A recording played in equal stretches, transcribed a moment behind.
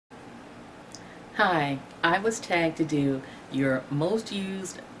Hi, I was tagged to do your most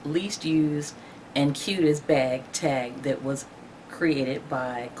used, least used, and cutest bag tag that was created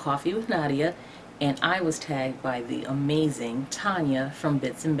by Coffee with Nadia, and I was tagged by the amazing Tanya from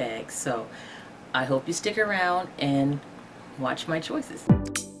Bits and Bags. So I hope you stick around and watch my choices.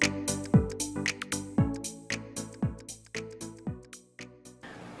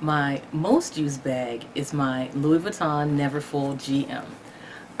 My most used bag is my Louis Vuitton Neverfull GM.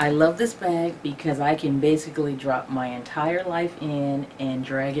 I love this bag because I can basically drop my entire life in and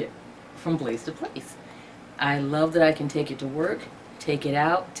drag it from place to place. I love that I can take it to work, take it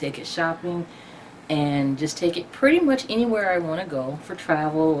out, take it shopping, and just take it pretty much anywhere I want to go for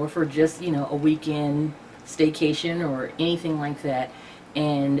travel or for just, a weekend staycation or anything like that.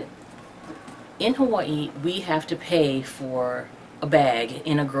 And in Hawaii, we have to pay for a bag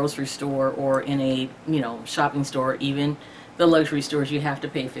in a grocery store or in a, shopping store. Even the luxury stores, you have to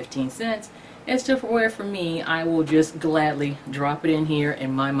pay 15 cents. As to where for me, I will just gladly drop it in here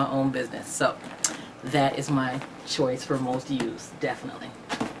and mind my own business. So that is my choice for most used, definitely.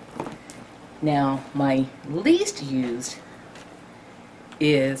 Now, my least used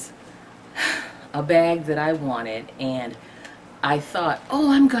is a bag that I wanted, and I thought,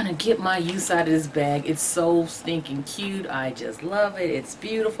 oh, I'm gonna get my use out of this bag. It's so stinking cute. I just love it. It's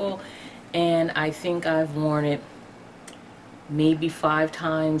beautiful. And I think I've worn it maybe 5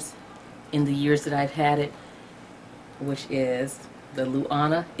 times in the years that I've had it, which is the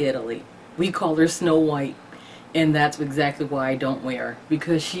Luana, Italy. We call her Snow White, and that's exactly why I don't wear her,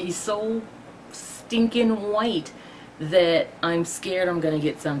 because she's so stinking white that I'm scared I'm gonna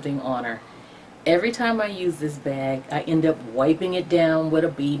get something on her. Every time I use this bag, I end up wiping it down with a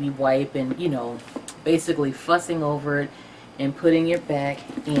baby wipe and, basically fussing over it and putting it back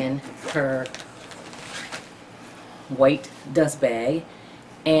in her white dust bag.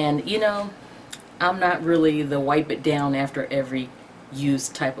 And, I'm not really the wipe it down after every use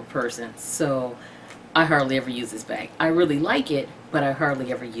type of person, so I hardly ever use this bag. I really like it, but I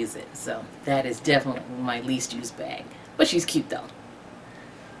hardly ever use it. So that is definitely my least used bag. But she's cute though.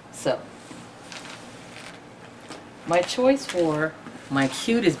 So my choice for my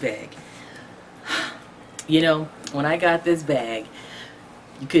cutest bag. When I got this bag,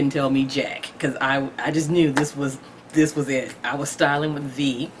 you couldn't tell me jack, because I just knew this was it. I was styling with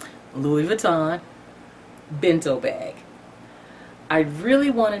the Louis Vuitton bento bag. I really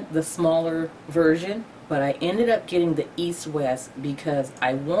wanted the smaller version, but I ended up getting the East-West because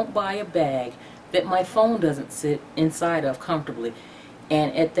I won't buy a bag that my phone doesn't sit inside of comfortably.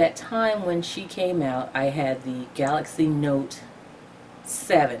 And at that time when she came out, I had the Galaxy Note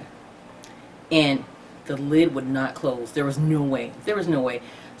 7, and the lid would not close. There was no way. There was no way.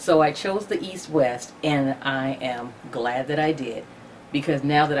 So I chose the East-West, and I am glad that I did, because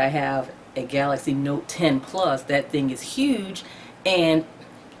now that I have a Galaxy Note 10 Plus, that thing is huge, and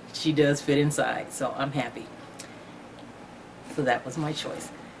she does fit inside, so I'm happy. So that was my choice.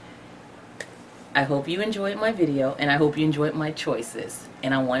 I hope you enjoyed my video, and I hope you enjoyed my choices.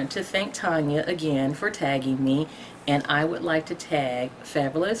 And I wanted to thank Tanya again for tagging me, and I would like to tag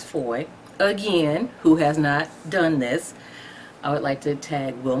Fabulous Foy again, who has not done this. I would like to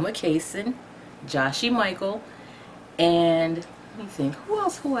tag Wilma Kaysen, Joshie Michael, and let me think, who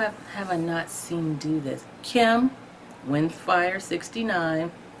else have I not seen do this? Kim, Windfire69,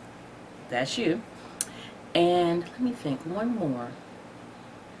 that's you. And let me think, one more.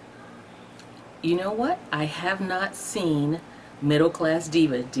 You know what? I have not seen Middle Class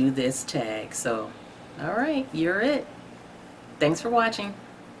Diva do this tag, so alright, you're it. Thanks for watching.